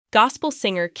Gospel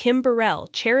singer Kim Burrell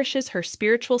cherishes her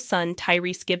spiritual son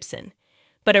Tyrese Gibson,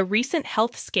 but a recent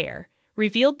health scare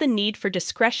revealed the need for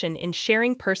discretion in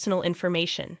sharing personal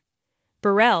information.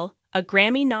 Burrell, a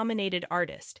Grammy-nominated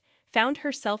artist, found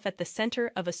herself at the center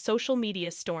of a social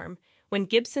media storm when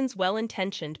Gibson's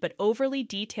well-intentioned but overly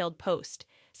detailed post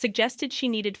suggested she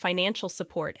needed financial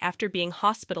support after being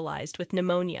hospitalized with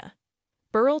pneumonia.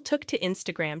 Burrell took to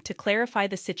Instagram to clarify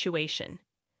the situation.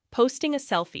 Posting a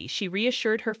selfie, she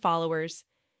reassured her followers,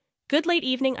 "Good late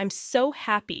evening, I'm so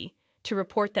happy to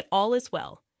report that all is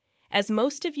well. As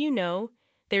most of you know,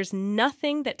 there's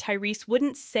nothing that Tyrese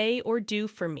wouldn't say or do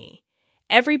for me.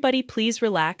 Everybody please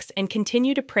relax and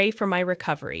continue to pray for my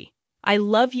recovery. I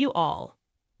love you all."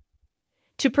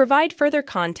 To provide further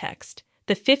context,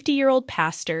 the 50-year-old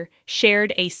pastor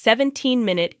shared a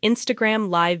 17-minute Instagram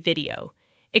live video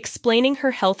explaining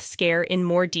her health scare in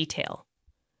more detail.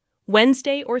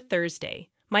 "Wednesday or Thursday,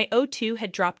 my O2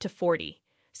 had dropped to 40,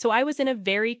 so I was in a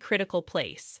very critical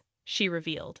place," she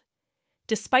revealed.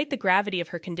 Despite the gravity of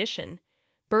her condition,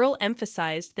 Burrell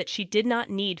emphasized that she did not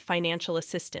need financial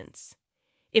assistance.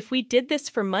 "If we did this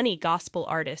for money, gospel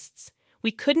artists,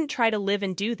 we couldn't try to live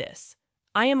and do this.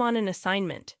 I am on an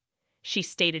assignment," she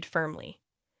stated firmly.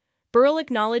 Burrell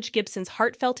acknowledged Gibson's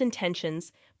heartfelt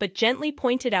intentions but gently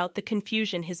pointed out the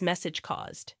confusion his message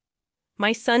caused.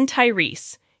 "My son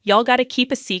Tyrese, y'all gotta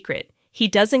keep a secret. He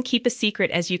doesn't keep a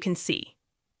secret, as you can see,"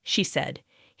 she said,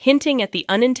 hinting at the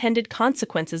unintended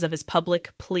consequences of his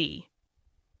public plea.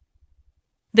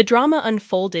 The drama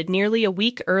unfolded nearly a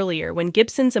week earlier when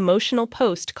Gibson's emotional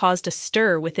post caused a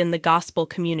stir within the gospel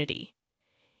community.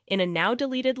 In a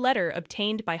now-deleted letter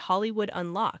obtained by Hollywood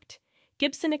Unlocked,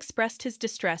 Gibson expressed his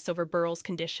distress over Burrell's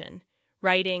condition,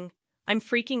 writing, "I'm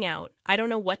freaking out, I don't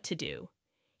know what to do."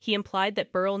 He implied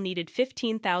that Burrell needed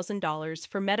 $15,000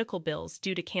 for medical bills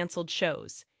due to canceled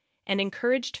shows, and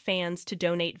encouraged fans to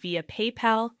donate via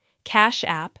PayPal, Cash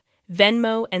App,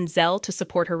 Venmo, and Zelle to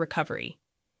support her recovery.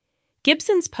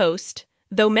 Gibson's post,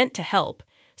 though meant to help,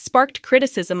 sparked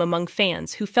criticism among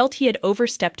fans who felt he had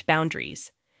overstepped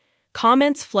boundaries.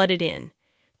 Comments flooded in,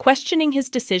 questioning his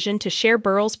decision to share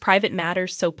Burrell's private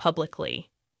matters so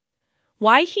publicly.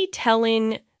 "Why he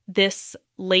telling this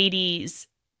lady's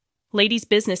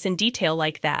business in detail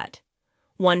like that?"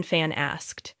 one fan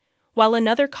asked, while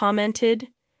another commented,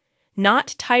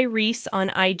 "Not Tyrese on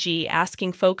IG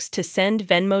asking folks to send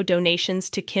Venmo donations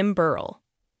to Kim Burrell."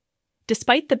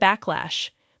 Despite the backlash,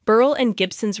 Burrell and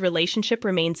Gibson's relationship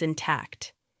remains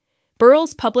intact.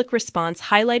 Burrell's public response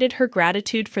highlighted her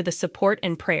gratitude for the support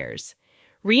and prayers,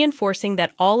 reinforcing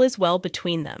that all is well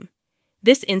between them.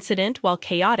 This incident, while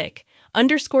chaotic,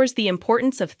 underscores the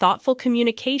importance of thoughtful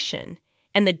communication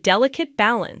and the delicate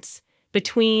balance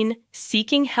between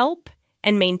seeking help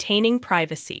and maintaining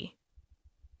privacy.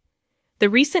 The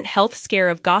recent health scare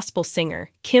of gospel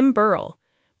singer Kim Burrell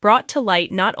brought to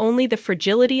light not only the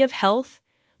fragility of health,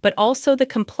 but also the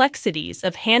complexities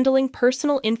of handling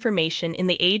personal information in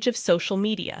the age of social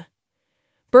media.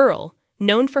 Burrell,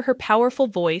 known for her powerful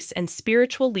voice and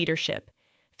spiritual leadership,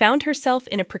 found herself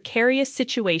in a precarious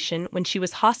situation when she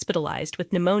was hospitalized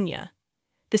with pneumonia.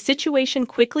 The situation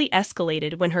quickly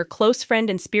escalated when her close friend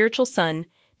and spiritual son,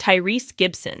 Tyrese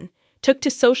Gibson, took to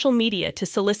social media to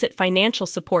solicit financial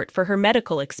support for her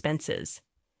medical expenses.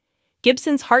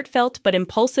 Gibson's heartfelt but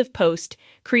impulsive post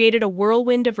created a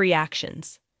whirlwind of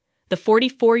reactions. The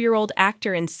 44-year-old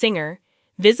actor and singer,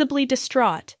 visibly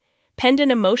distraught, penned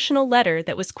an emotional letter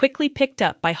that was quickly picked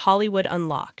up by Hollywood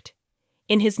Unlocked.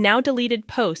 In his now-deleted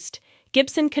post,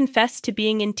 Gibson confessed to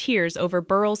being in tears over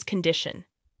Burrell's condition.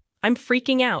 "I'm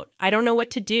freaking out, I don't know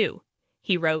what to do,"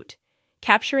 he wrote,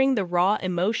 capturing the raw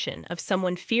emotion of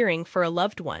someone fearing for a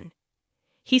loved one.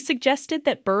 He suggested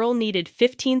that Burrell needed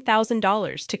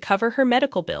 $15,000 to cover her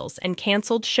medical bills and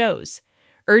canceled shows,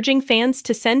 urging fans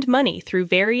to send money through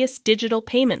various digital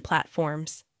payment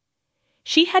platforms.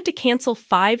 "She had to cancel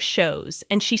 5 shows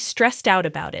and she stressed out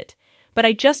about it, but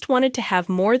I just wanted to have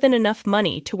more than enough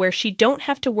money to where she don't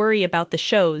have to worry about the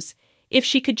shows, if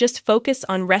she could just focus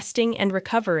on resting and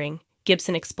recovering,"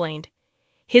 Gibson explained.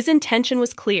 His intention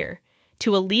was clear: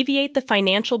 to alleviate the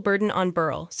financial burden on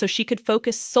Burrell so she could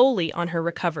focus solely on her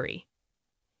recovery.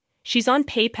 "She's on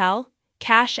PayPal,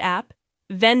 Cash App,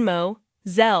 Venmo,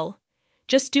 Zelle.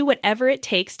 Just do whatever it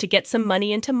takes to get some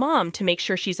money into Mom to make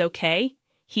sure she's okay,"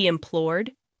 he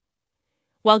implored.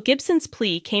 While Gibson's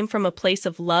plea came from a place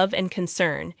of love and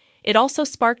concern, it also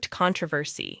sparked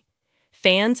controversy.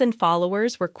 Fans and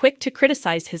followers were quick to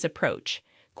criticize his approach,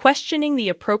 questioning the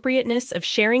appropriateness of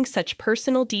sharing such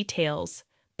personal details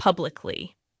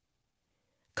publicly.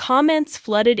 Comments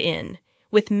flooded in,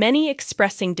 with many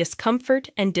expressing discomfort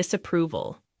and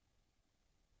disapproval.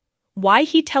 "Why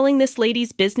he telling this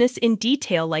lady's business in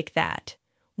detail like that?"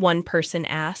 one person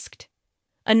asked.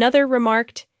 Another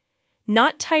remarked,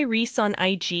 "Not Tyrese on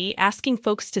IG asking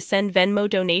folks to send Venmo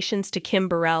donations to Kim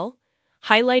Burrell,"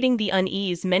 highlighting the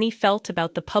unease many felt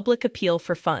about the public appeal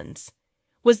for funds.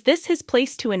 Was this his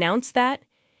place to announce that?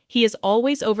 He is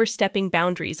always overstepping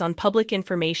boundaries on public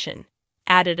information,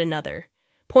 added another,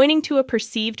 pointing to a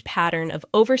perceived pattern of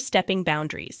overstepping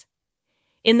boundaries.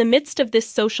 In the midst of this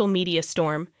social media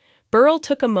storm, Burrell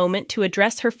took a moment to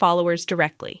address her followers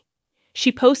directly.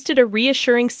 She posted a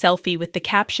reassuring selfie with the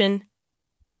caption,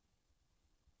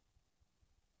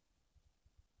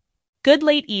 "Good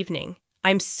late evening.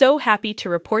 I'm so happy to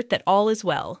report that all is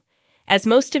well. As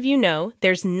most of you know,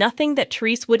 there's nothing that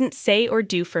Tyrese wouldn't say or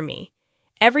do for me.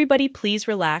 Everybody please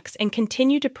relax and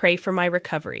continue to pray for my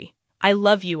recovery. I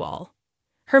love you all."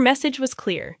 Her message was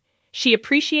clear. She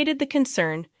appreciated the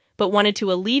concern, but wanted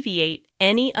to alleviate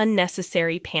any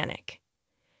unnecessary panic.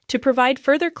 To provide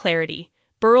further clarity,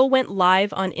 Burrell went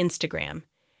live on Instagram,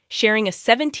 sharing a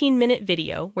 17-minute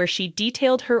video where she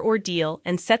detailed her ordeal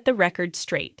and set the record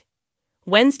straight.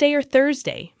 "Wednesday or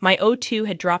Thursday, my O2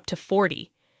 had dropped to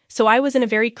 40, so I was in a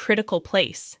very critical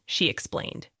place," she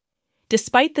explained.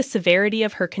 Despite the severity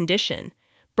of her condition,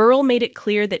 Burrell made it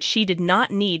clear that she did not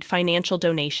need financial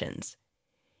donations.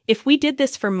 "If we did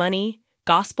this for money,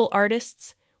 gospel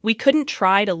artists, we couldn't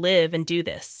try to live and do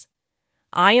this.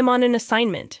 I am on an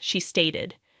assignment," she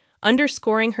stated,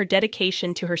 underscoring her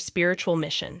dedication to her spiritual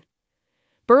mission.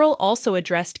 Burrell also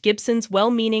addressed Gibson's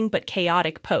well-meaning but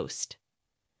chaotic post.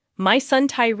 "My son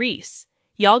Tyrese,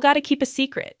 y'all gotta keep a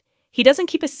secret. He doesn't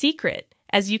keep a secret,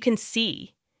 as you can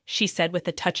see," she said with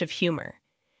a touch of humor.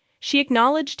 She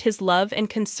acknowledged his love and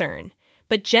concern,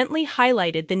 but gently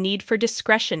highlighted the need for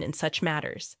discretion in such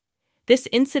matters. This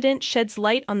incident sheds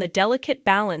light on the delicate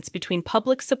balance between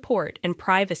public support and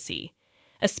privacy,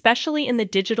 especially in the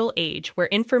digital age where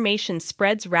information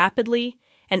spreads rapidly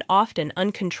and often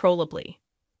uncontrollably.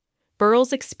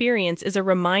 Burrell's experience is a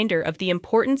reminder of the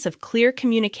importance of clear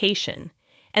communication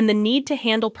and the need to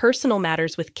handle personal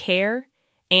matters with care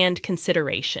and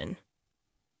consideration.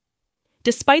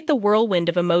 Despite the whirlwind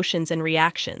of emotions and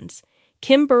reactions,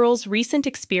 Kim Burrell's recent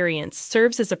experience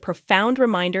serves as a profound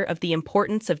reminder of the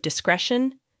importance of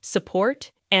discretion,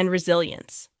 support, and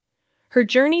resilience. Her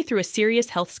journey through a serious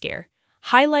health scare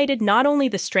highlighted not only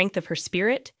the strength of her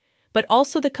spirit, but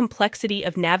also the complexity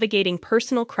of navigating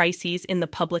personal crises in the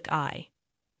public eye.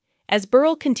 As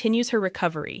Burrell continues her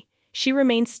recovery, she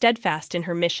remains steadfast in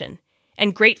her mission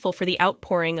and grateful for the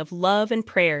outpouring of love and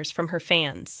prayers from her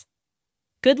fans.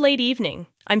 "Good late evening.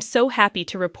 I'm so happy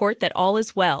to report that all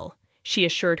is well," she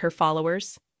assured her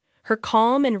followers. Her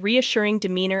calm and reassuring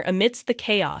demeanor amidst the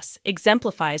chaos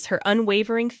exemplifies her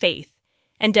unwavering faith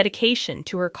and dedication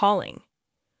to her calling.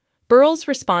 Burrell's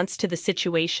response to the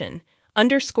situation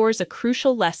underscores a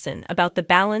crucial lesson about the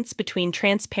balance between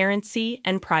transparency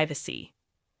and privacy.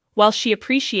 While she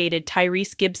appreciated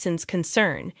Tyrese Gibson's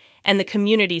concern and the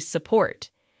community's support,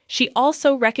 she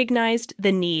also recognized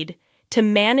the need to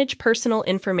manage personal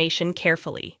information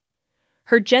carefully.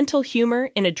 Her gentle humor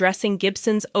in addressing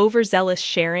Gibson's overzealous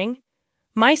sharing,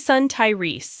 "My son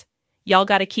Tyrese, y'all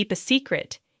gotta keep a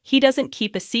secret, he doesn't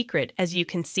keep a secret as you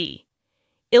can see,"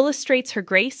 illustrates her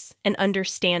grace and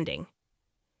understanding.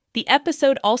 The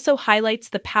episode also highlights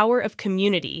the power of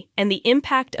community and the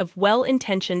impact of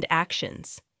well-intentioned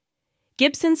actions.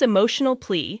 Gibson's emotional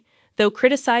plea, though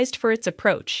criticized for its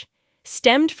approach,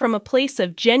 stemmed from a place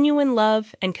of genuine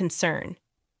love and concern.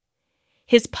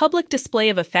 His public display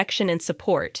of affection and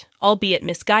support, albeit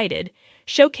misguided,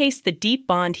 showcased the deep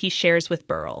bond he shares with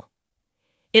Burrell.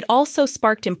 It also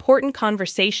sparked important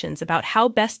conversations about how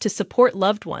best to support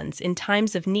loved ones in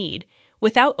times of need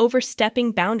without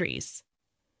overstepping boundaries.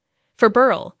 For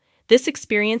Burrell, this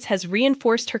experience has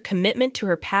reinforced her commitment to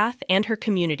her path and her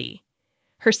community.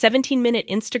 Her 17-minute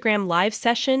Instagram live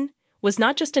session was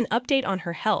not just an update on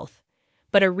her health,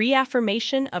 but a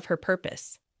reaffirmation of her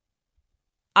purpose.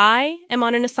 "I am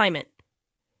on an assignment,"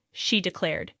 she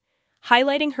declared,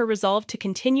 highlighting her resolve to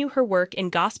continue her work in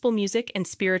gospel music and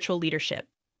spiritual leadership.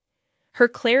 Her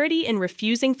clarity in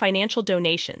refusing financial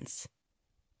donations.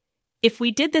 "If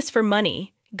we did this for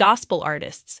money, gospel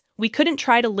artists, we couldn't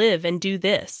try to live and do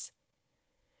this,"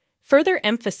 further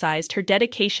emphasized her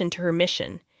dedication to her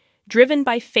mission, driven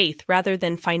by faith rather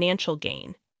than financial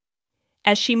gain.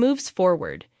 As she moves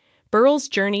forward, Burrell's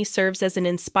journey serves as an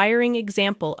inspiring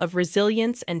example of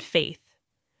resilience and faith.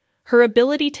 Her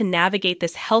ability to navigate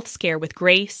this health scare with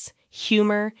grace,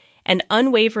 humor, and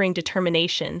unwavering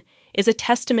determination is a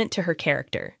testament to her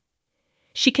character.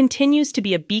 She continues to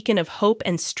be a beacon of hope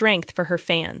and strength for her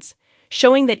fans,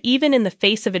 showing that even in the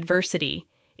face of adversity,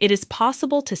 it is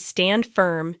possible to stand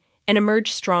firm and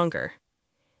emerge stronger.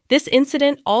 This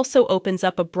incident also opens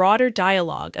up a broader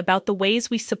dialogue about the ways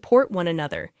we support one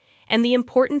another and the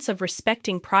importance of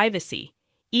respecting privacy,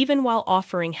 even while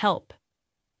offering help.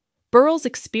 Burrell's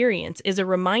experience is a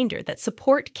reminder that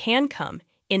support can come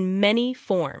in many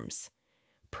forms: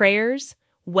 prayers,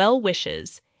 well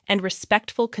wishes, and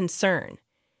respectful concern,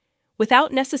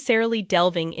 without necessarily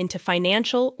delving into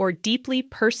financial or deeply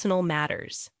personal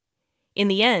matters. In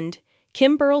the end,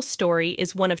 Kim Burrell's story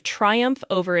is one of triumph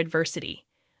over adversity,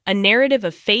 a narrative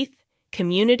of faith,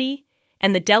 community,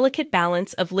 and the delicate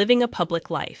balance of living a public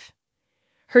life.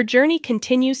 Her journey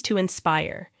continues to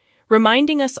inspire,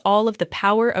 reminding us all of the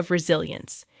power of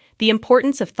resilience, the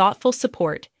importance of thoughtful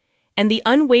support, and the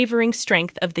unwavering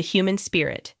strength of the human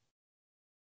spirit.